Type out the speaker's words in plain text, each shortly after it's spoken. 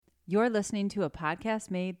You're listening to a podcast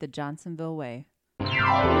made the Johnsonville way.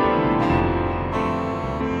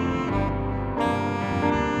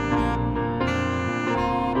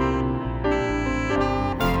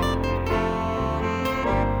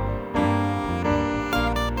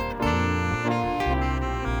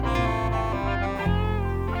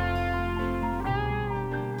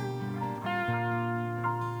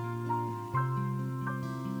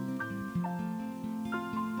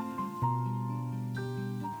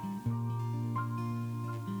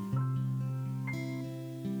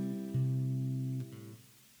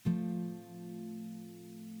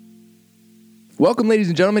 Welcome, ladies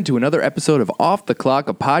and gentlemen, to another episode of Off the Clock,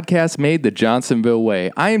 a podcast made the Johnsonville way.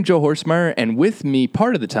 I am Joe Horsemeyer, and with me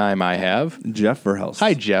part of the time I have Jeff Verhouse.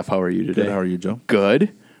 Hi, Jeff. How are you today? Good. How are you, Joe?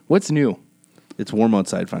 Good. What's new? It's warm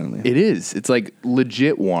outside finally. It is. It's like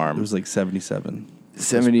legit warm. It was like 77.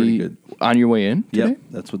 70 pretty good. on your way in today? Yep,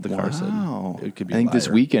 that's what the car said. Wow. It could be I think this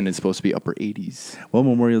lighter. weekend is supposed to be upper 80s. Well,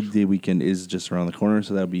 Memorial Day weekend is just around the corner,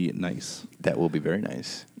 so that'll be nice. That will be very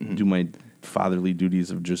nice. Mm-hmm. Do my fatherly duties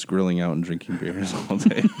of just grilling out and drinking beers all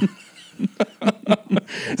day.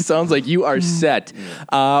 Sounds like you are set.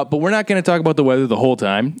 But we're not going to talk about the weather the whole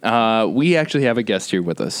time. We actually have a guest here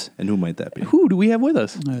with us. And who might that be? Who do we have with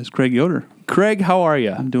us? It's Craig Yoder. Craig, how are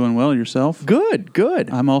you? I'm doing well. Yourself? Good, good.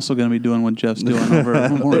 I'm also going to be doing what Jeff's doing over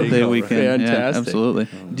Memorial Day weekend. Fantastic. Yeah, absolutely.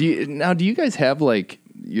 Do you guys have like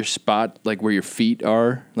your spot, like where your feet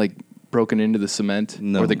are, like broken into the cement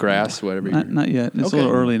No. or the grass, whatever? Not yet. It's Okay. a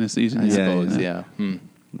little early in the season. I yet. suppose, yeah.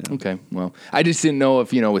 Okay, well, I just didn't know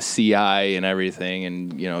if, with CI and everything,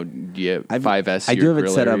 and, do you have 5S? I do have it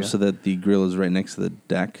set area? up so that the grill is right next to the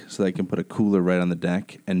deck, so that I can put a cooler right on the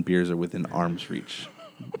deck, and beers are within arm's reach.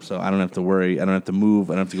 So I don't have to worry. I don't have to move.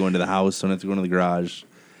 I don't have to go into the house. I don't have to go into the garage.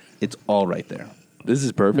 It's all right there. This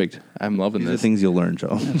is perfect. I'm loving These are this. things you'll learn,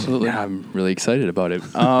 Joe. Absolutely. Yeah, I'm really excited about it.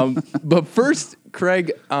 But first,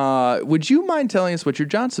 Craig, would you mind telling us what your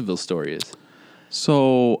Johnsonville story is?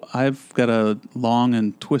 So I've got a long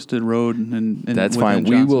and twisted road. And That's fine.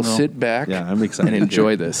 We will sit back Yeah, I'm excited. and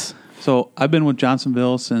enjoy this. So I've been with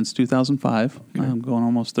Johnsonville since 2005. Okay. I'm going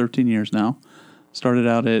almost 13 years now. Started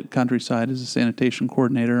out at Countryside as a sanitation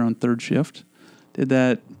coordinator on third shift. Did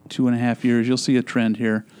that 2.5 years. You'll see a trend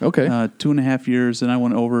here. Okay. 2.5 years. Then I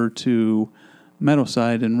went over to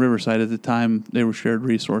Meadowside and Riverside. At the time, they were shared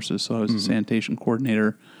resources. So I was a sanitation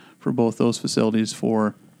coordinator for both those facilities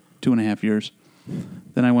for 2.5 years.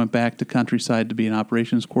 Then I went back to Countryside to be an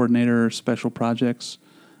operations coordinator, special projects.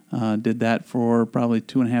 Did that for probably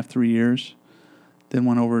 2.5, 3 years. Then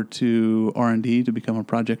went over to R&D to become a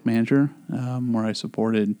project manager, where I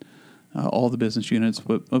supported all the business units.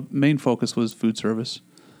 But main focus was food service.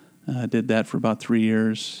 Did that for about 3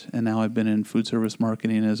 years, and now I've been in food service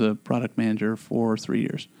marketing as a product manager for 3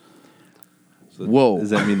 years. So Whoa.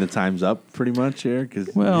 Does that mean the time's up pretty much here? Because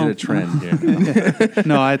Well, we hit a trend here.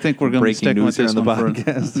 No, I think we're going to Breaking stick with news here this on the one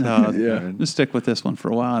podcast. for just stick with this one for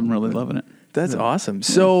a while. I'm really loving it. That's awesome.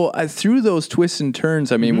 So through those twists and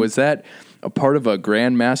turns, I mean, was that a part of a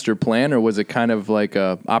grand master plan, or was it kind of like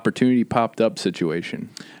a opportunity popped up situation?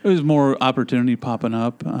 It was more opportunity popping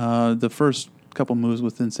up. The first couple moves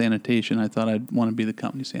within sanitation, I thought I'd want to be the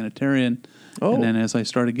company sanitarian. Oh. And then as I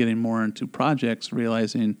started getting more into projects,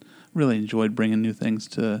 realizing really enjoyed bringing new things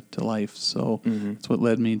to life. So that's what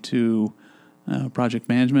led me to project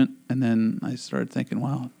management. And then I started thinking,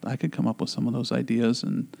 wow, I could come up with some of those ideas.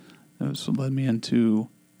 And that's what led me into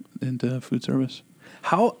food service.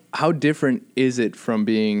 How different is it from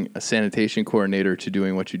being a sanitation coordinator to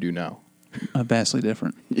doing what you do now? Vastly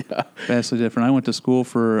different. Yeah. Vastly different. I went to school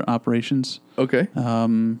for operations. Okay.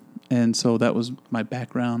 And so that was my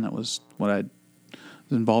background. That was what I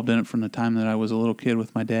was involved in it from the time that I was a little kid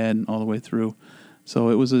with my dad all the way through. So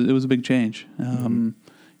it was a big change.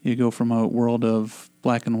 You go from a world of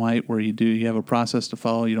black and white where you have a process to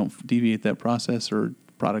follow. You don't deviate that process, or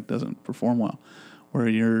product doesn't perform well. Where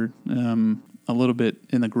you're a little bit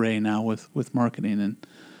in the gray now with marketing, and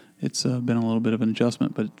it's been a little bit of an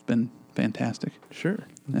adjustment, but it's been fantastic. Sure.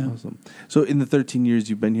 Yeah. Awesome. So in the 13 years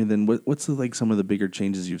you've been here, then what's some of the bigger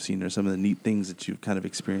changes you've seen, or some of the neat things that you've kind of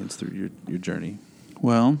experienced through your journey?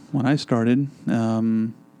 Well, when I started,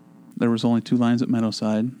 there was only 2 lines at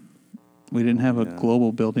Meadowside. We didn't have a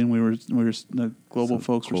global building. We were the global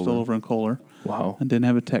folks were still over in Kohler. Wow. And didn't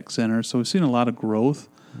have a tech center. So we've seen a lot of growth,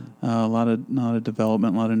 a lot of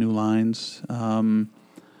development, a lot of new lines.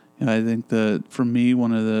 I think for me,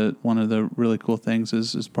 one of the really cool things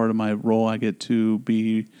is as part of my role, I get to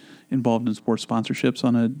be involved in sports sponsorships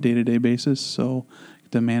on a day-to-day basis. So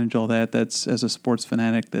to manage all that, that's, as a sports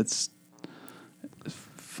fanatic, that's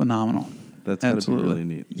phenomenal. That's gotta be Absolutely. really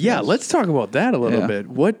neat. Yeah, let's talk about that a little Yeah. bit.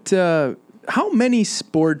 What? How many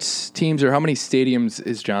sports teams or how many stadiums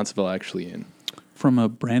is Johnsonville actually in? From a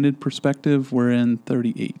branded perspective, we're in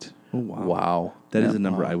 38. Oh, wow. Wow. That is Yeah. a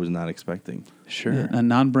number I was not expecting. Sure. Yeah, and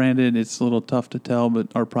non-branded, it's a little tough to tell, but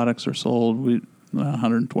our products are sold.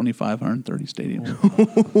 125, 130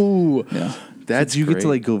 stadiums. Ooh, Yeah, that's So do you get to great.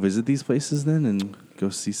 like go visit these places then and go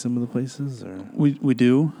see some of the places? Or we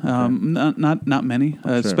do. Not many,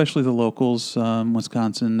 Sure. especially the locals.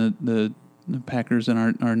 Wisconsin, the Packers,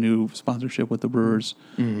 and our new sponsorship with the Brewers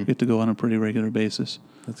get to go on a pretty regular basis.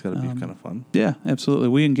 that's got to be kind of fun. Yeah, absolutely.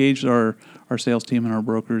 We engaged our sales team and our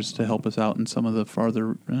brokers to help us out in some of the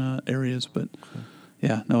farther areas, but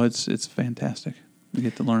yeah, no, it's fantastic. We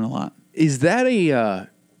get to learn a lot. Is that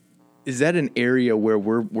an area where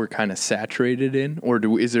we're kind of saturated in, or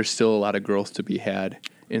is there still a lot of growth to be had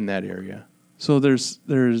in that area? So there's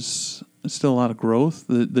still a lot of growth.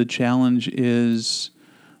 The challenge is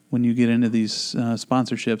when you get into these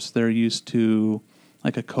sponsorships, they're used to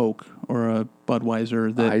like a Coke or a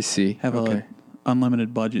Budweiser that I see. have Okay. a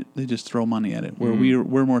unlimited budget. They just throw money at it. Where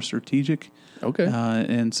we're more strategic. Okay.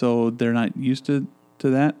 And so they're not used to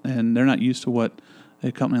that, and they're not used to what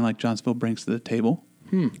a company like Johnsonville brings to the table.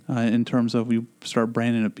 In terms of you start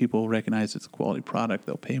branding it, people recognize it's a quality product.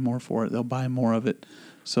 They'll pay more for it. They'll buy more of it.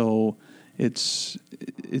 So it's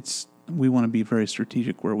we want to be very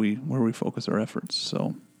strategic where we focus our efforts.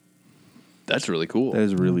 So That's really cool. That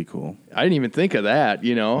is really cool. I didn't even think of that.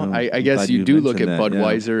 No, I I'm guess glad you you do look at mentioned that, yeah.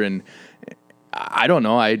 Budweiser, and I don't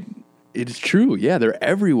know. It's true. Yeah, they're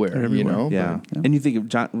everywhere. They're everywhere. Yeah. Yeah. And you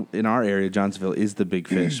think of in our area, Johnsonville is the big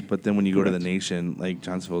fish, but then when you go to the nation, like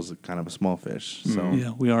Johnsonville is kind of a small fish. So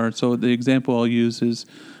yeah, we are. So the example I'll use is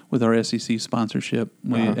with our SEC sponsorship.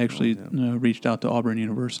 We actually reached out to Auburn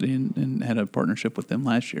University and had a partnership with them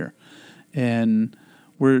last year, and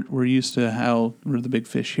we're used to how we're the big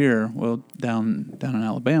fish here. Well, down in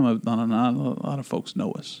Alabama, not a lot of folks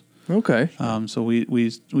know us. Okay. So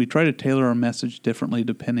we try to tailor our message differently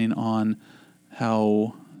depending on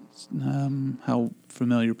how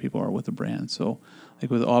familiar people are with the brand. So,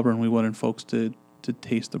 like with Auburn, we wanted folks to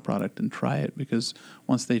taste the product and try it, because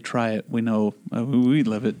once they try it, we know we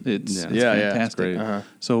live it. It's Yeah. Yeah, it's fantastic. great. Uh-huh.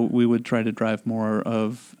 So we would try to drive more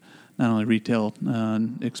of not only retail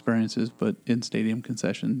experiences, but in stadium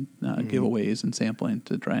concession giveaways and sampling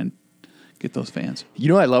to try and get those fans. You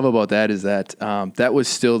know what I love about that is that that was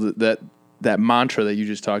still that mantra that you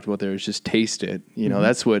just talked about there is just taste it. You know,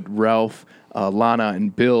 that's what Ralph, Lana,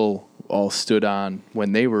 and Bill all stood on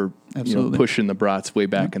when they were Absolutely. pushing the brats way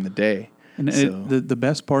back in the day. And So- the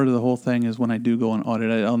best part of the whole thing is when I do go and audit,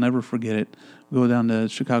 I'll never forget it. We go down to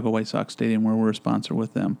Chicago White Sox Stadium where we're a sponsor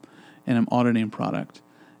with them, and I'm auditing product.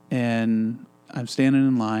 And I'm standing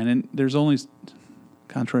in line, and there's only,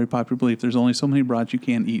 contrary to popular belief, there's only so many brats you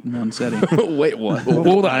can't eat in one setting. Wait, what?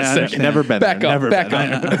 Hold on I a second. understand. Never been Back there. up. Never Back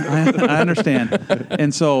been up. there. I understand.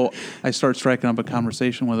 And so I start striking up a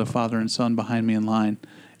conversation with a father and son behind me in line,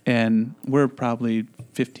 and we're probably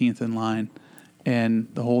 15th in line. And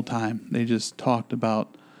the whole time they just talked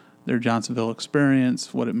about their Johnsonville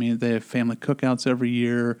experience, what it means. They have family cookouts every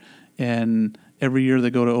year, and every year they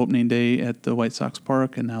go to opening day at the White Sox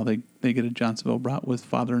Park, and now they get a Johnsonville brat with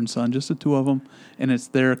father and son, just the two of them, and it's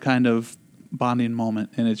their kind of bonding moment.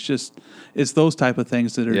 And it's those type of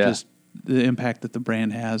things that are Yeah. just the impact that the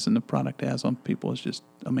brand has and the product has on people is just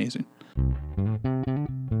amazing.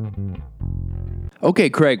 Okay,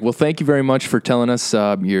 Craig. Well, thank you very much for telling us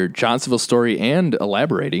your Johnsonville story and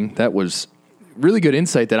elaborating. That was really good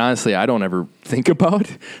insight that honestly I don't ever think about.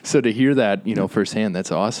 So to hear that, firsthand,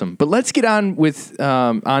 that's awesome. But let's get on with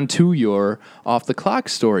onto your off the clock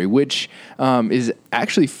story, which is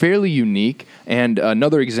actually fairly unique and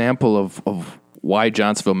another example of why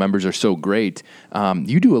Johnsonville members are so great.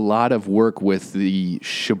 You do a lot of work with the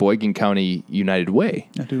Sheboygan County United Way.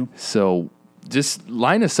 I do. So just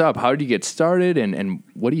line us up. How did you get started, and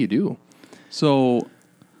what do you do? So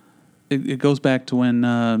it goes back to when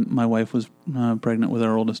my wife was pregnant with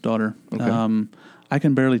our oldest daughter. Okay. I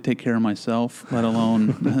can barely take care of myself, let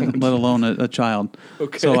alone a child.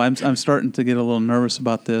 Okay. So I'm starting to get a little nervous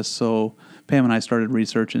about this. So Pam and I started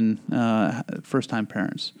researching first-time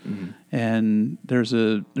parents, and there's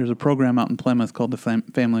a program out in Plymouth called the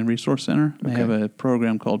Family Resource Center. They have a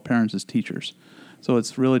program called Parents as Teachers. So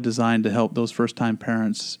it's really designed to help those first-time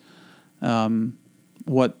parents.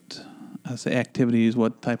 What activities,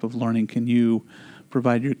 what type of learning can you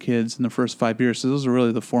provide your kids in the first 5 years? So those are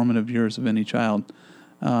really the formative years of any child.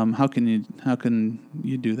 How can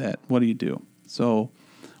you do that? What do you do? So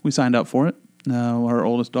we signed up for it. Our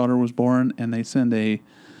oldest daughter was born, and they send a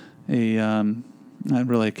not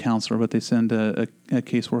really a counselor, but they send a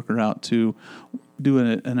caseworker out to do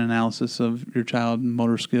an analysis of your child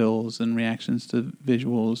motor skills and reactions to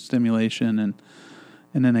visual stimulation, and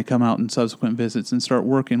then they come out in subsequent visits and start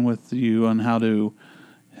working with you on how to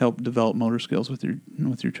help develop motor skills with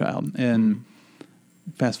your child. And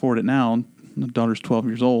fast forward it now, the daughter's 12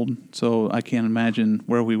 years old, so I can't imagine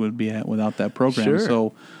where we would be at without that program. Sure.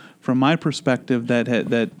 So from my perspective,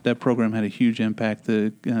 that program had a huge impact.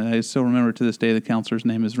 I still remember to this day the counselor's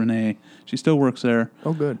name is Renee. She still works there.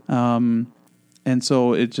 Oh, good. And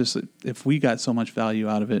so it just, if we got so much value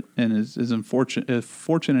out of it, and as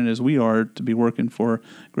fortunate as we are to be working for a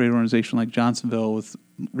great organization like Johnsonville with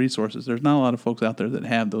resources, there's not a lot of folks out there that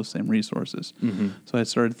have those same resources. Mm-hmm. So I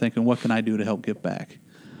started thinking, what can I do to help give back?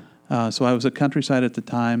 So I was at Countryside at the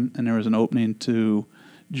time, and there was an opening to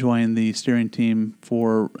join the steering team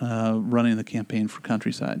for running the campaign for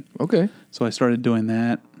Countryside. Okay. So I started doing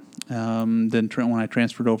that. Then when I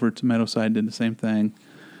transferred over to Meadowside, did the same thing.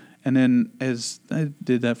 And then as I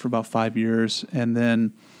did that for about 5 years, and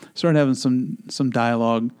then started having some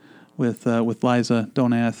dialogue with Liza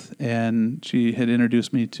Donath, and she had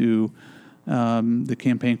introduced me to the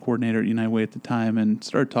campaign coordinator at United Way at the time, and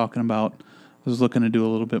started talking about I was looking to do a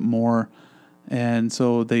little bit more. And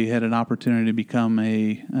so they had an opportunity to become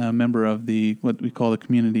a member of the what we call the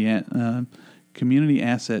community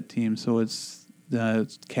asset team. So it's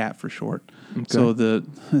CAT for short. Okay. So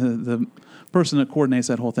the person that coordinates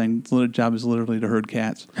that whole thing, their job is literally to herd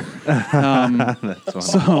cats.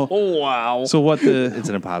 Oh wow! So it's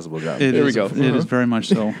an impossible job. There we go. It is very much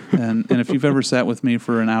so. And if you've ever sat with me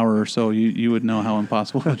for an hour or so, you would know how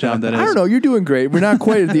impossible a job that is. I don't know. You're doing great. We're not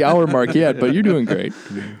quite at the hour mark yet, but you're doing great.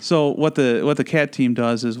 So what the CAT team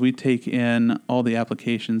does is we take in all the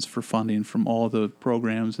applications for funding from all the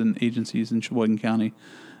programs and agencies in Sheboygan County,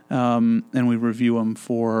 and we review them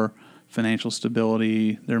for financial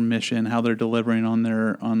stability, their mission, how they're delivering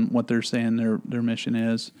on what they're saying their mission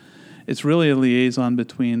is. It's really a liaison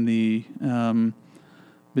between the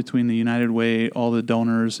United Way, all the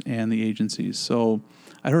donors, and the agencies. So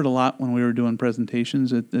I heard a lot when we were doing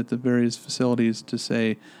presentations at the various facilities to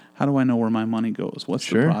say, how do I know where my money goes? What's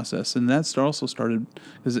the process? And that also started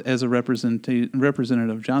as a representative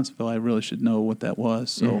of Johnsonville. I really should know what that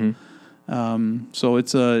was. So. Mm-hmm. So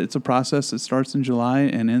it's a process that starts in July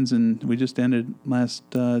and ends we just ended last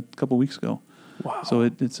couple weeks ago. Wow! So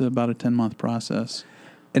it's about a 10-month process.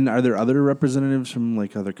 And are there other representatives from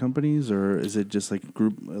like other companies, or is it just like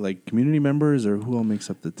group, like community members, or who all makes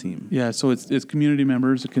up the team? Yeah, so it's community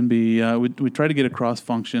members. It can be we try to get a cross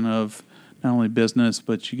function of not only business,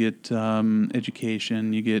 but you get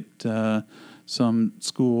education, you get some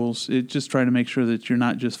schools. It just try to make sure that you're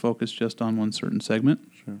not just focused just on one certain segment.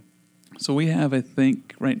 Sure. So we have, I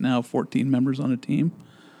think, right now 14 members on a team.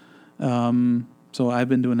 So I've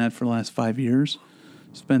been doing that for the last 5 years.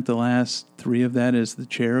 Spent the last 3 of that as the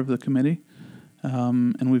chair of the committee.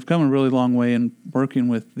 And we've come a really long way in working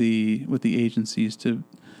with the agencies to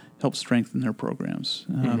help strengthen their programs.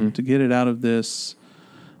 To get it out of this,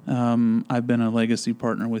 I've been a legacy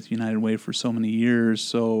partner with United Way for so many years,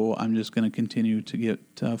 so I'm just going to continue to get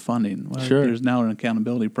funding. Well, sure. There's now an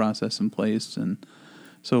accountability process in place, and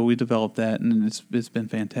so we developed that, and it's been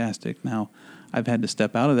fantastic. Now, I've had to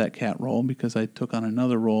step out of that CAT role because I took on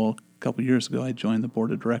another role a couple years ago. I joined the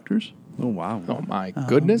board of directors. Oh, wow. Oh, my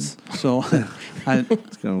goodness. So it's kind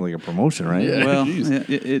of like a promotion, right? Yeah. Well,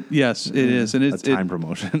 yes, it is. And it's a time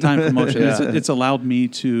promotion. Time promotion. Yeah. It's allowed me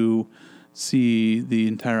to see the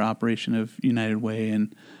entire operation of United Way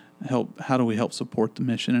and how do we help support the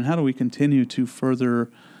mission, and how do we continue to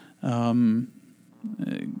further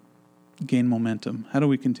gain momentum? How do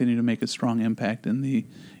we continue to make a strong impact in the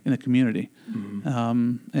community?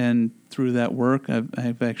 Mm-hmm. And through that work,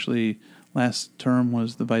 I've actually, last term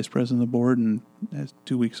was the vice president of the board, and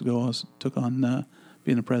 2 weeks ago I took on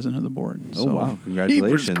being the president of the board. Oh, so, wow.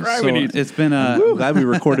 Congratulations. So it's been glad we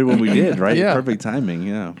recorded when we did, right? Yeah. Perfect timing,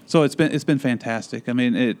 yeah. So it's been fantastic. I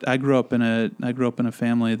mean, I grew up in a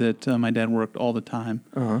family that my dad worked all the time.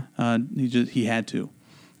 Uh-huh. He had to.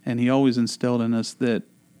 And he always instilled in us that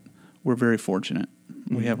we're very fortunate.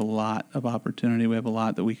 Mm-hmm. We have a lot of opportunity. We have a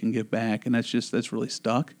lot that we can give back, and that's really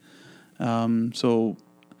stuck. So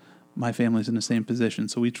my family's in the same position.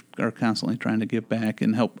 So we are constantly trying to give back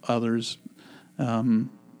and help others in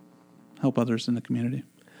the community.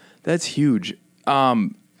 That's huge. I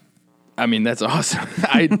mean, that's awesome.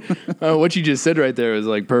 What you just said right there is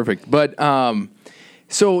like perfect. But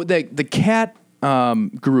so the CAT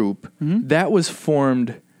group, mm-hmm. that was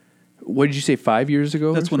formed. What did you say, 5 years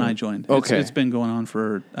ago? That's when I joined. Okay. It's been going on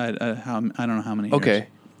for I don't know how many years. Okay.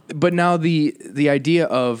 But now the idea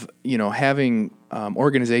of, having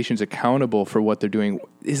organizations accountable for what they're doing.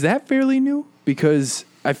 Is that fairly new? Because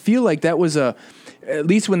I feel like that was at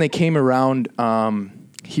least when they came around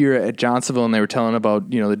here at Johnsonville and they were telling about,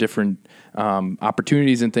 the different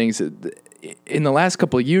opportunities and things. In the last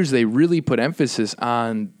couple of years, they really put emphasis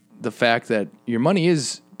on the fact that your money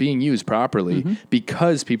is being used properly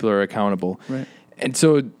because people are accountable. Right. And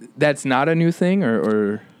so that's not a new thing,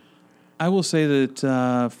 or I will say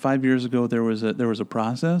that 5 years ago there was a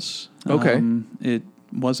process. Okay. It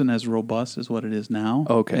wasn't as robust as what it is now.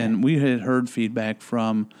 Okay. And we had heard feedback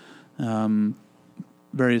from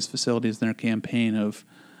various facilities in their campaign of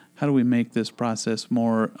how do we make this process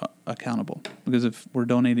more accountable? Because if we're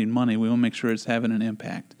donating money, we want to make sure it's having an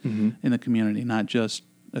impact in the community, not just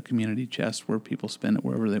a community chest where people spend it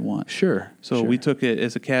wherever they want. Sure. So we took it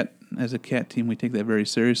as a CAT team. We take that very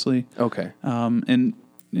seriously. Okay. And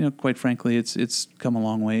quite frankly, it's come a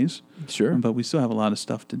long ways. Sure. But we still have a lot of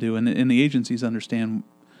stuff to do, and the agencies understand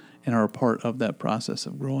and are a part of that process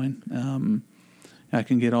of growing. I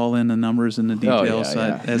can get all in the numbers and the details.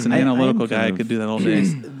 yeah. As an analytical guy, I could do that all day.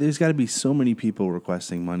 There's got to be so many people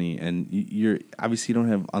requesting money, and you're obviously you don't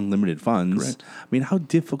have unlimited funds. Correct. I mean, how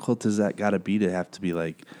difficult does that got to be to have to be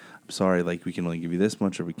like, I'm sorry, like we can only give you this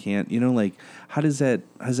much, or we can't. Like how does that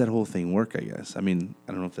whole thing work? I guess. I mean,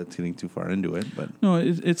 I don't know if that's getting too far into it, but No,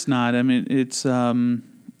 it's not. I mean, it's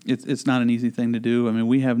not an easy thing to do. I mean,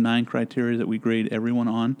 we have 9 criteria that we grade everyone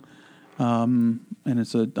on. And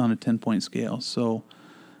it's on a 10-point scale. So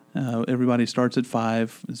everybody starts at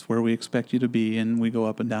 5. It's where we expect you to be, and we go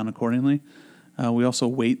up and down accordingly. We also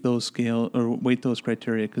weight those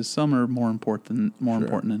criteria because some are more important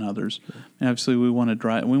than others. Sure. And obviously, we want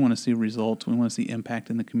to see results. We want to see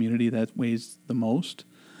impact in the community. That weighs the most.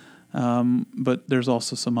 But there's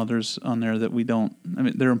also some others on there that we don't. I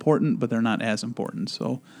mean, they're important, but they're not as important.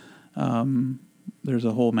 So. There's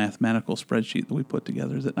a whole mathematical spreadsheet that we put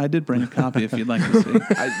together. That I did bring a copy if you'd like to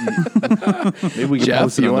see. Maybe we can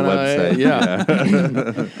post it on the website.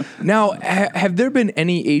 Yeah. Now, have there been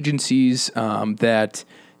any agencies that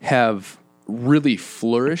have really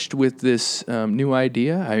flourished with this new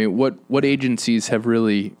idea? I mean, what agencies have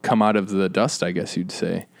really come out of the dust, I guess you'd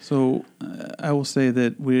say? So I will say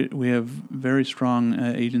that we have very strong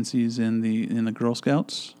agencies in the Girl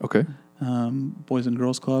Scouts. Okay. Boys and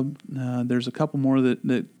Girls Club. There's a couple more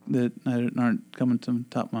that aren't coming to the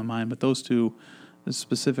top of my mind, but those two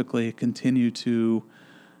specifically continue to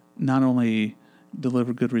not only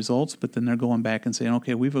deliver good results, but then they're going back and saying,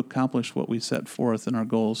 okay, we've accomplished what we set forth in our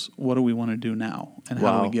goals. What do we want to do now, and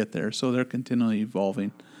how do we get there? So they're continually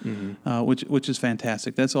evolving, which is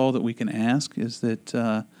fantastic. That's all that we can ask is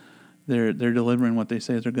that they're delivering what they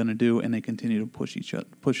say they're going to do, and they continue to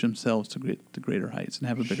push themselves to greater heights and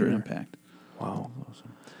have a bigger impact. Wow,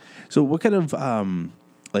 awesome. So, what kind of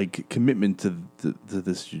commitment to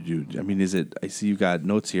this you do? I mean, is it? I see you got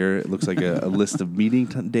notes here. It looks like a list of meeting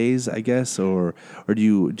days, I guess, or do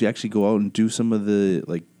you actually go out and do some of the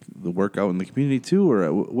work out in the community too,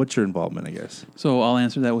 or what's your involvement, I guess? So I'll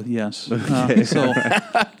answer that with yes. Okay. So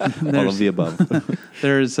all of the above.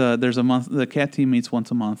 There's a month. The CAT team meets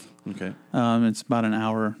once a month. Okay. It's about an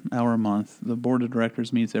hour a month. The board of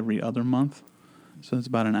directors meets every other month, so it's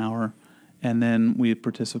about an hour, and then we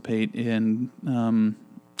participate in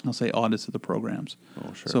I'll say audits of the programs.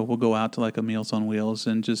 Oh, sure. So we'll go out to like a Meals on Wheels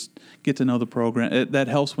and just get to know the program. That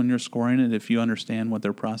helps when you're scoring it if you understand what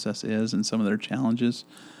their process is and some of their challenges.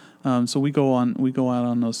 So we go out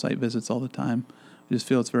on those site visits all the time. We just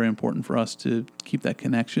feel it's very important for us to keep that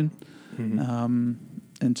connection. Mm-hmm.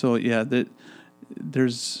 And so,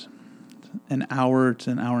 there's an hour to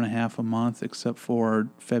an hour and a half a month, except for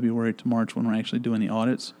February to March when we're actually doing the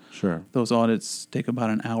audits. Sure. Those audits take about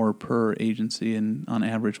an hour per agency, and on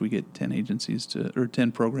average, we get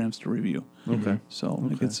 10 programs to review. Okay. So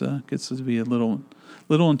it gets to be a little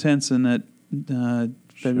intense in that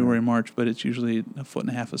February, March, but it's usually a foot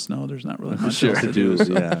and a half of snow. There's not really much else to do.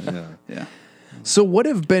 So. Yeah. So what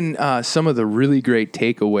have been some of the really great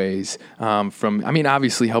takeaways from, I mean,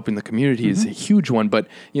 obviously helping the community is a huge one, but,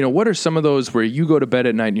 what are some of those where you go to bed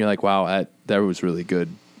at night and you're like, wow, that was really good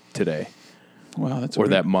today? Wow,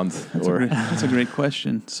 that month. That's a great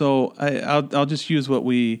question. So I'll just use what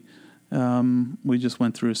we just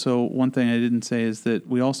went through. So one thing I didn't say is that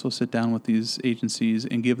we also sit down with these agencies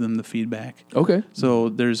and give them the feedback. Okay. So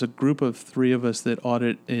there's a group of 3 of us that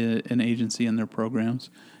audit an agency and their programs.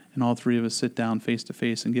 And all 3 of us sit down face to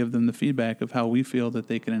face and give them the feedback of how we feel that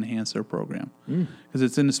they can enhance their program. Because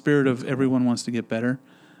it's in the spirit of everyone wants to get better.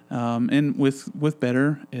 And with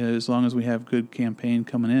better, as long as we have good campaign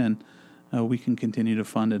coming in, we can continue to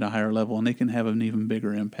fund at a higher level, and they can have an even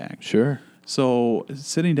bigger impact. Sure. So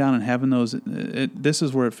sitting down and having those, this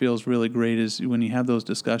is where it feels really great, is when you have those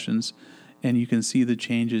discussions and you can see the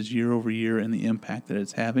changes year over year and the impact that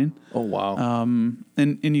it's having. Oh, wow.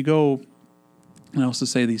 And you go, and I also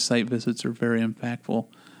say these site visits are very impactful.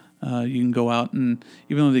 You can go out, and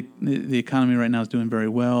even though the economy right now is doing very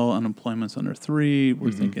well, unemployment's under 3%,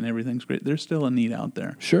 we're thinking everything's great. There's still a need out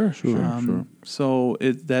there. Sure. So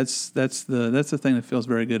that's the thing that feels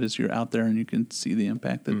very good, is you're out there and you can see the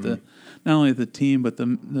impact that not only the team but the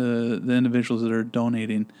individuals that are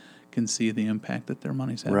donating can see the impact that their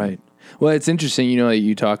money's having. Right. Well, it's interesting, that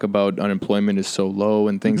you talk about unemployment is so low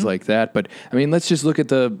and things like that. But, I mean, let's just look at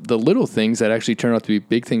the little things that actually turn out to be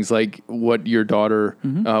big things, like what your daughter,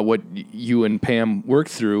 what you and Pam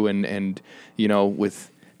worked through. And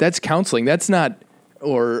that's counseling. That's not,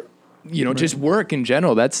 or, just work in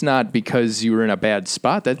general. That's not because you were in a bad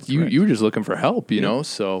spot. That's you were just looking for help, you know.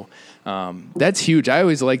 So that's huge. I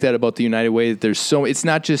always like that about the United Way, that it's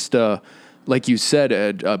not just like you said,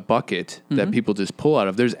 a bucket that people just pull out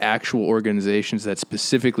of. There's actual organizations that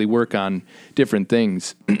specifically work on different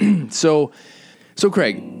things. So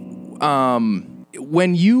Craig, when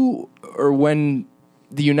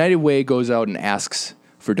the United Way goes out and asks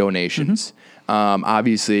for donations,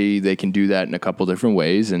 obviously they can do that in a couple different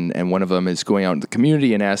ways, and one of them is going out in the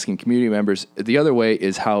community and asking community members. The other way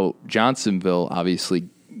is how Johnsonville obviously,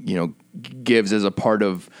 gives as a part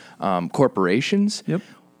of corporations. Yep.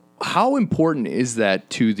 How important is that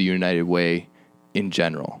to the United Way in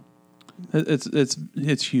general?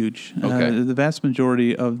 It's huge. Okay. The vast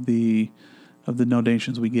majority of the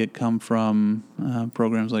donations we get come from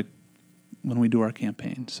programs like when we do our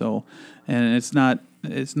campaign. So, and it's not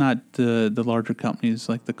the larger companies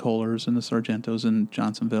like the Kohlers and the Sargentos in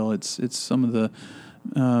Johnsonville. It's some of the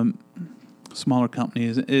smaller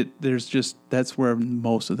companies. That's where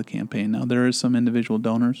most of the campaign. Now there is some individual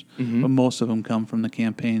donors, but most of them come from the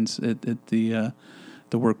campaigns at the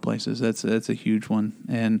workplaces. That's a huge one,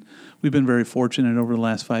 and we've been very fortunate over the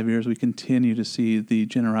last 5 years. We continue to see the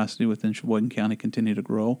generosity within Sheboygan County continue to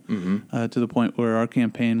grow to the point where our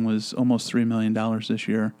campaign was almost $3 million this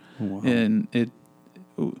year, and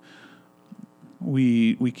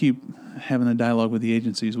we keep having a dialogue with the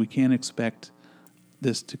agencies. We can't expect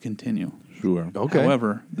this to continue. Sure. Okay.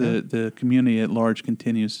 However, the community at large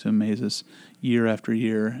continues to amaze us year after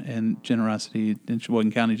year, and generosity in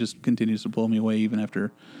Sheboygan County just continues to blow me away even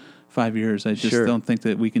after 5 years. I just don't think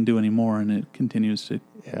that we can do any more, and it continues to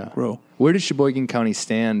grow. Where does Sheboygan County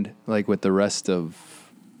stand, like with the rest of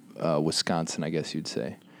Wisconsin, I guess you'd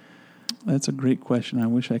say? That's a great question. I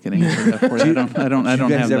wish I could answer that for you. I don't Do you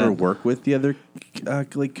guys have ever that. work with the other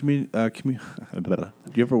community?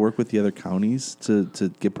 Do you ever work with the other counties to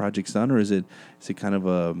get projects done, or is it kind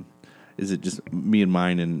of is it just me and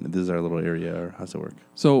mine, and this is our little area, or how's it work?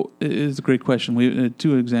 So it's a great question. We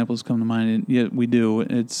 2 examples come to mind, and yet we do.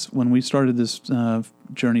 It's when we started this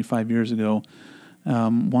journey 5 years ago.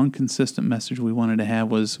 One consistent message we wanted to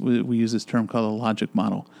have was we use this term called a logic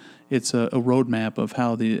model. It's a roadmap of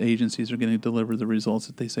how the agencies are going to deliver the results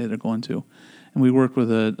that they say they're going to. And we worked with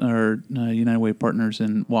our United Way partners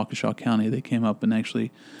in Waukesha County. They came up and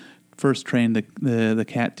actually first trained the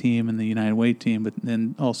CAT team and the United Way team, but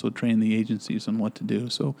then also trained the agencies on what to do.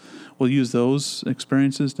 So we'll use those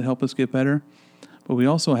experiences to help us get better. But we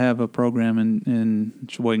also have a program in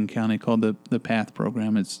Sheboygan County called the PATH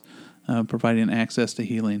program. It's providing access to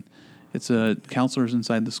healing. It's counselors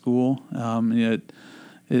inside the school.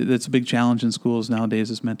 It's a big challenge in schools nowadays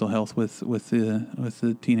is mental health with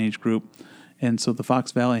the teenage group, and so the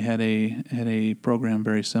Fox Valley had a program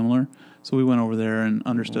very similar. So we went over there and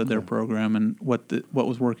understood their program and what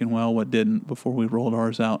was working well, what didn't, before we rolled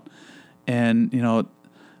ours out. And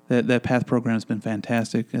that PATH program has been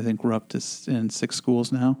fantastic. I think we're up to in 6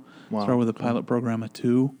 schools now. Wow. Started with a pilot program of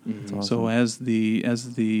 2. Awesome. So as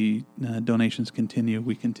the donations continue,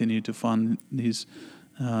 we continue to fund these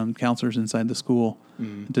counselors inside the school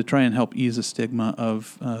to try and help ease the stigma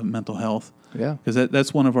of mental health. Yeah, because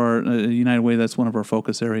that's one of our United Way. That's one of our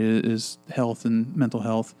focus areas is health and mental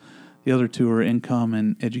health. The other 2 are income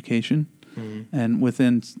and education, and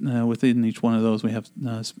within each one of those, we have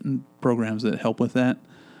programs that help with that.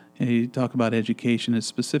 And you talk about education; it's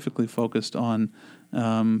specifically focused on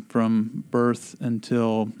from birth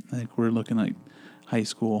until I think we're looking at high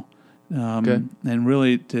school. And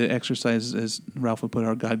really to exercise, as Ralph would put,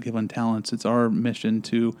 our God-given talents. It's our mission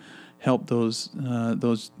to help those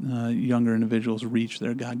younger individuals reach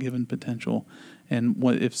their God-given potential. And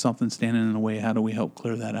what if something's standing in the way? How do we help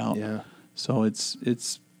clear that out? Yeah. So it's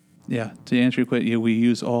to answer your question, we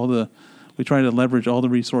use we try to leverage all the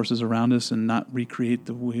resources around us and not recreate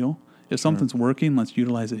the wheel. if something's working, let's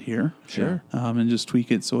utilize it here. Sure. And just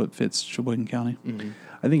tweak it so it fits Sheboygan County.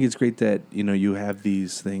 I think it's great that you have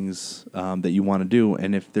these things that you want to do,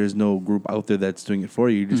 and if there's no group out there that's doing it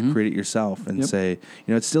for you, you just create it yourself and say,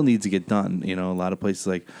 it still needs to get done. A lot of places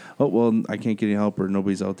like, oh well, I can't get any help or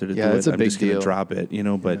nobody's out there to do it. It's a I'm big just going deal. to drop it.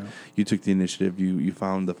 But you took the initiative. You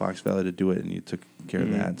found the Fox Valley to do it, and you took care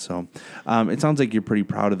of that. So it sounds like you're pretty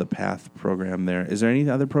proud of the PATH program there. Is there any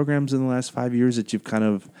other programs in the last 5 years that you've kind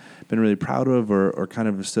of been really proud of, or kind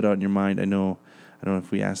of stood out in your mind? I don't know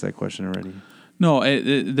if we asked that question already. No,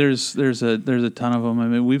 there's a ton of them. I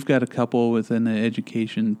mean, we've got a couple within the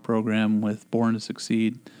education program with Born to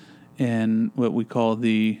Succeed, and what we call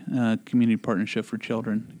the Community Partnership for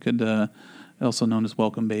Children, also known as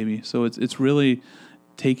Welcome Baby. So it's really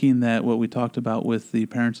taking that what we talked about with the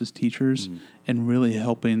parents as teachers, and really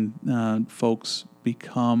helping folks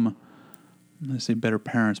become, let's say, better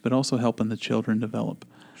parents, but also helping the children develop.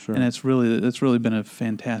 Sure. And it's really been a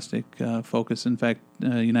fantastic focus. In fact,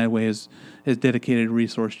 United Way has dedicated a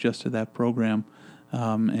resource just to that program,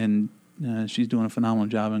 and she's doing a phenomenal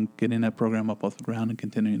job in getting that program up off the ground and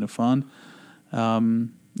continuing to fund.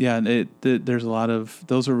 There's a lot of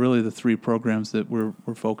those are really the three programs that we're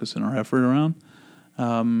focusing our effort around.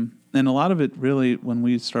 And a lot of it really, when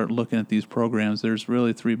we start looking at these programs, there's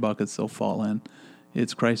really three buckets they'll fall in.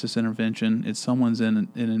 It's crisis intervention. It's someone's in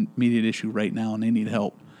an immediate issue right now and they need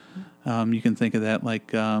help. You can think of that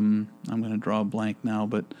like, I'm going to draw a blank now,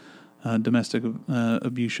 but domestic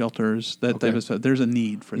abuse shelters, that type of stuff. There's a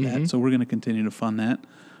need for that. So we're going to continue to fund that.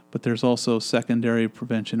 But there's also secondary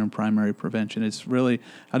prevention and primary prevention. It's really,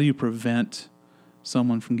 how do you prevent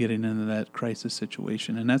someone from getting into that crisis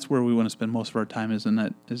situation? And that's where we want to spend most of our time is in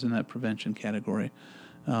that prevention category.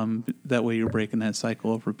 That way you're breaking that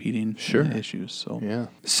cycle of repeating issues.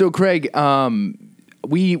 So Craig,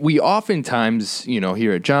 we oftentimes,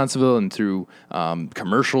 here at Johnsonville and through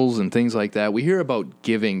commercials and things like that, we hear about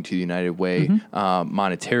giving to the United Way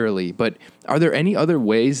monetarily. But are there any other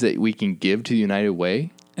ways that we can give to the United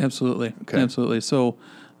Way? Absolutely. Okay. Absolutely. So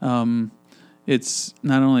it's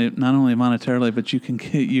not only monetarily, but you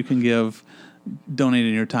can give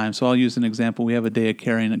donating your time. So I'll use an example. We have a Day of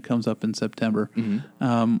Caring that comes up in September,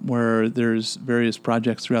 where there's various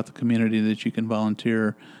projects throughout the community that you can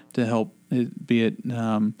volunteer to help, be it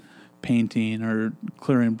painting or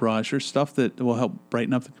clearing brush or stuff that will help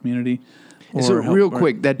brighten up the community. So real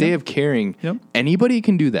quick, that Day of Caring, anybody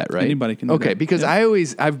can do that, right? Anybody can do that. Okay, because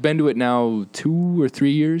I've been to it now 2 or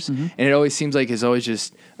 3 years, and it always seems like it's always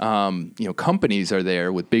just, companies are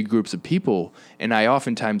there with big groups of people, and I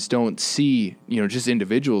oftentimes don't see, just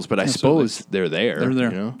individuals, but I suppose they're there. They're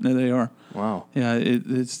there. There they are. Wow. Yeah,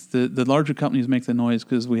 it's the larger companies make the noise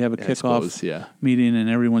because we have a kickoff meeting and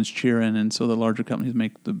everyone's cheering, and so the larger companies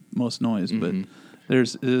make the most noise, but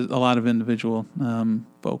there's a lot of individual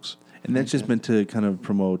folks. And that's just meant to kind of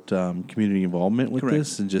promote community involvement with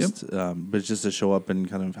this, and just, but just to show up and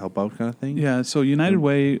kind of help out, kind of thing. Yeah. So United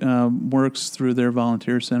Way works through their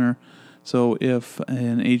volunteer center. So if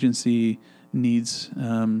an agency needs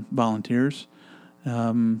volunteers,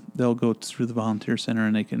 they'll go through the volunteer center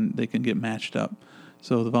and they can get matched up.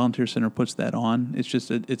 So the volunteer center puts that on. It's just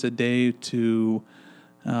it's a day to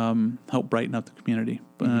help brighten up the community.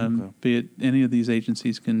 Be it any of these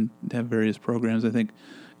agencies can have various programs. I think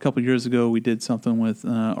a couple of years ago, we did something with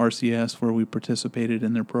RCS where we participated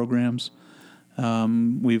in their programs.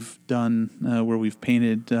 We've done where we've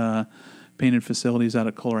painted facilities out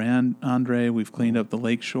at Color Andre. We've cleaned up the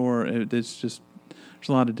lake shore. There's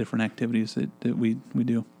a lot of different activities that we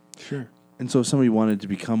do. Sure. And so if somebody wanted to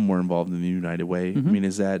become more involved in the United Way, I mean,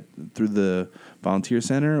 is that through the volunteer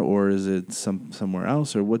center or is it somewhere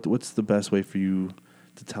else? Or what's the best way for you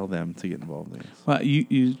to tell them to get involved in this? Well,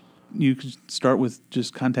 you could start with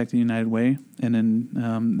just contacting United Way, and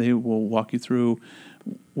then they will walk you through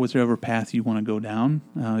whichever path you want to go down.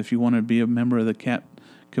 If you want to be a member of the CAT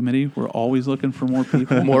committee, we're always looking for more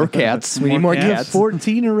people. More cats. We need more cats.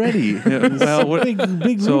 14 already.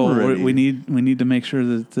 Big so already. we need to make sure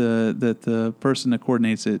that the person that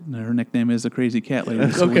coordinates it, her nickname is the Crazy Cat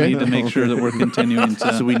Lady. So we need to make sure that we're continuing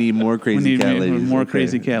to. So we need more crazy cat ladies. More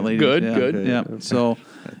crazy cat ladies. Good. Yeah. So.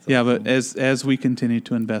 Yeah, but as we continue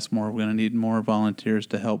to invest more, we're going to need more volunteers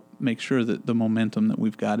to help make sure that the momentum that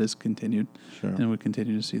we've got is continued, and we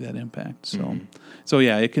continue to see that impact. So,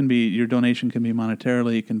 it can be, your donation can be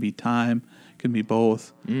monetarily, it can be time, it can be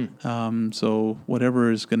both. So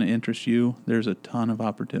whatever is going to interest you, there's a ton of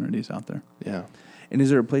opportunities out there. Yeah. And is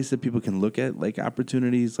there a place that people can look at like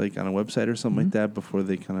opportunities, like on a website or something like that, before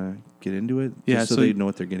they kind of get into it? Yeah, Just so so they know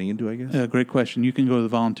what they're getting into, I guess. Great question. You can go to the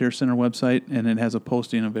Volunteer Center website, and it has a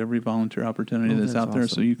posting of every volunteer opportunity that's out there,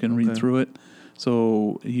 so awesome. you can read Okay. through it.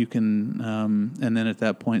 So you can, and then at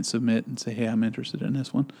that point, submit and say, "Hey, I'm interested in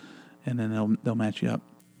this one," and then they'll match you up.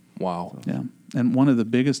 Wow. Yeah, and one of the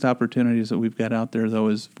biggest opportunities that we've got out there, though,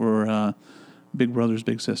 is for Big Brothers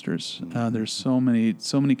Big Sisters. There's so many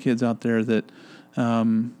kids out there that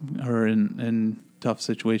are in tough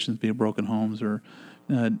situations, be it broken homes or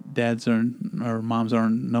dads or moms are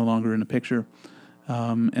no longer in the picture,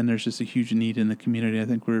 and there's just a huge need in the community. I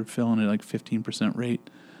think we're filling at like 15% rate.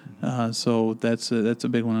 So that's a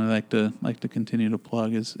big one. I like to continue to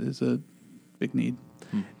plug is a big need.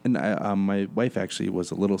 And my wife actually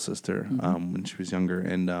was a little sister when she was younger,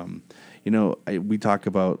 and we talk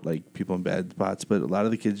about like people in bad spots, but a lot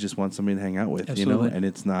of the kids just want somebody to hang out with, Absolutely. and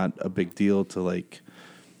it's not a big deal to like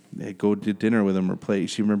go to dinner with them or play.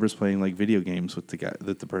 She remembers playing like video games with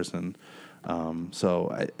the person.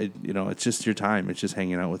 So it's just your time. It's just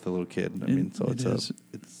hanging out with a little kid.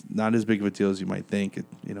 It's not as big of a deal as you might think.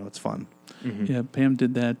 It's fun. Mm-hmm. Yeah, Pam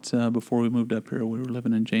did that before we moved up here. We were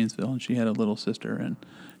living in Janesville, and she had a little sister, and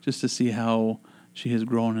just to see how she has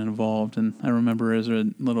grown and evolved. And I remember as a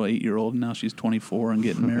little 8-year-old, and now she's 24 and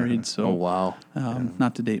getting married. So, Oh, wow.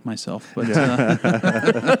 Not to date myself, but Not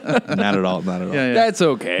at all. Not at all. yeah. That's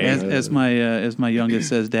okay. As my youngest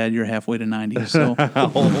says, "Dad, you're halfway to 90." So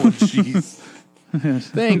Oh, jeez.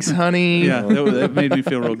 Thanks, honey. yeah, that made me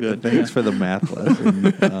feel real good. Thanks for the math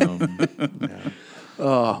lesson.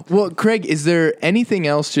 Well, Craig, is there anything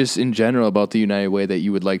else just in general about the United Way that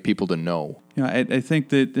you would like people to know? I think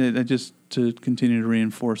that just to continue to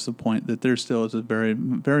reinforce the point that there still is a very,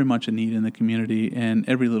 very much a need in the community, and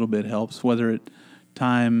every little bit helps, whether it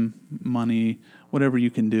time, money, whatever you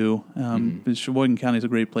can do. Sheboygan County is a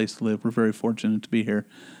great place to live. We're very fortunate to be here,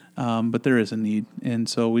 but there is a need, and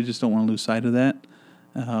so we just don't want to lose sight of that.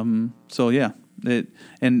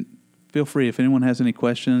 And feel free if anyone has any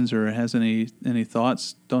questions or has any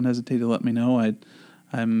thoughts. Don't hesitate to let me know.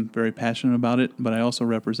 I'm very passionate about it, but I also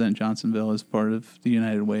represent Johnsonville as part of the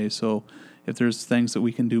United Way. So if there's things that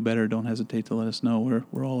we can do better, don't hesitate to let us know.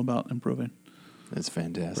 We're all about improving. That's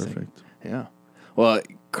fantastic. Perfect. Yeah. Well,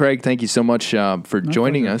 Craig, thank you so much for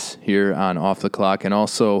joining pleasure. us here on Off the Clock, and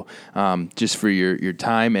also just for your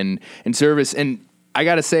time and service. And I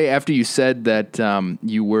got to say, after you said that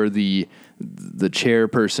you were the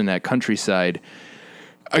chairperson at Countryside,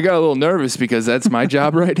 I got a little nervous because that's my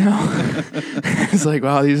job right now. It's like,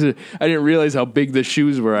 wow, I didn't realize how big the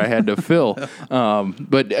shoes were I had to fill.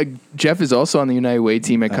 But Jeff is also on the United Way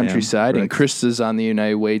team at Countryside, and Krista's on the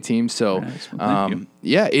United Way team. So, Nice. Well, thank you.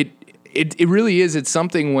 yeah, it really is. It's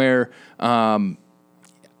something where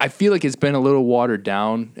I feel like it's been a little watered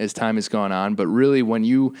down as time has gone on. But really, when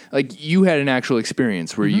you had an actual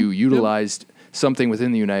experience where you utilized something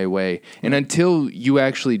within the United Way. And until you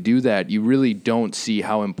actually do that, you really don't see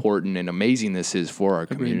how important and amazing this is for our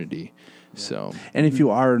community. So, And if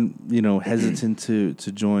you are, hesitant to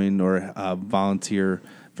join or volunteer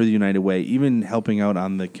for the United Way, even helping out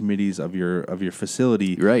on the committees of your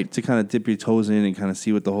facility, right, to kind of dip your toes in and kind of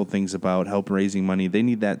see what the whole thing's about, help raising money, they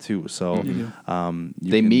need that too. So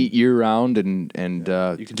they meet year round and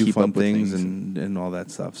you can do keep fun up with things and all that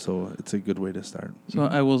stuff. So it's a good way to start. So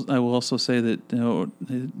I will also say that,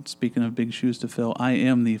 speaking of big shoes to fill, I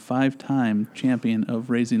am the 5-time champion of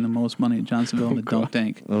raising the most money at Johnsonville in the dunk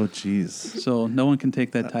tank. Oh, jeez. So no one can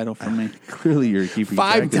take that title from me. Clearly you're keeping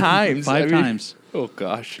 5 track of it. times. 5 times. Oh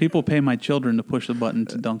gosh. People pay my children to push the button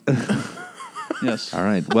to dunk them. Yes. All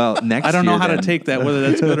right. Well, next I don't know year how to then- take that, whether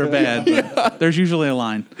that's good or bad. But there's usually a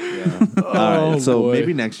line. All right. So boy.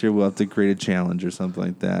 maybe next year we'll have to create a challenge or something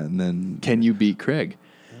like that, and then Can you beat Craig?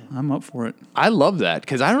 I'm up for it. I love that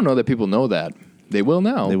because I don't know that people know that. They will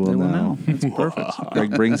now. they will They will now. know. It's perfect.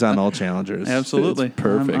 Greg brings on all challengers. Absolutely. It's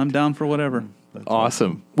perfect. I'm down for whatever.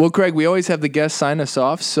 Awesome. Well, Craig, we always have the guests sign us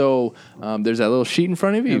off. So there's that little sheet in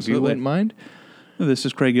front of you, if you Absolutely. wouldn't mind. This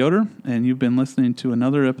is Craig Yoder, and you've been listening to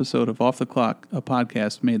another episode of Off the Clock, a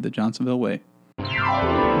podcast made the Johnsonville way.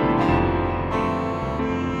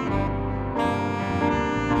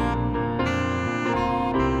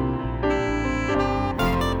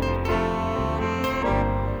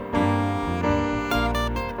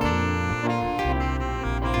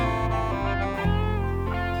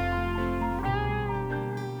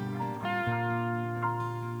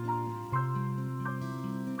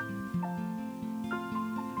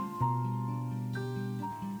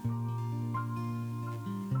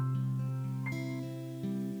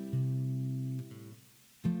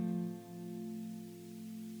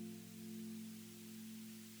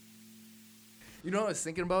 You know what I was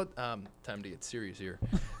thinking about? Time to get serious here.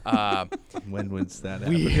 When's that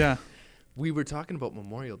We- happen? Yeah. We were talking about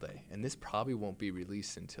Memorial Day, and this probably won't be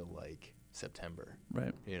released until like September.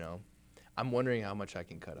 Right. You know, I'm wondering how much I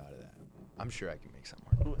can cut out of that. I'm sure I can make some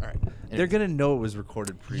more. All right. They're going to know it was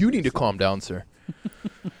recorded previously. You need to calm down, sir.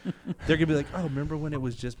 They're going to be like, oh, remember when it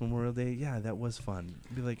was just Memorial Day? Yeah, that was fun.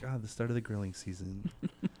 Be like, the start of the grilling season.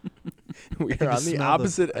 We I are on just the smell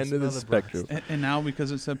opposite I end of the smell the spectrum. And now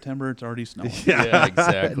because it's September, it's already snowing. Yeah,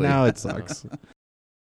 exactly. Now it sucks.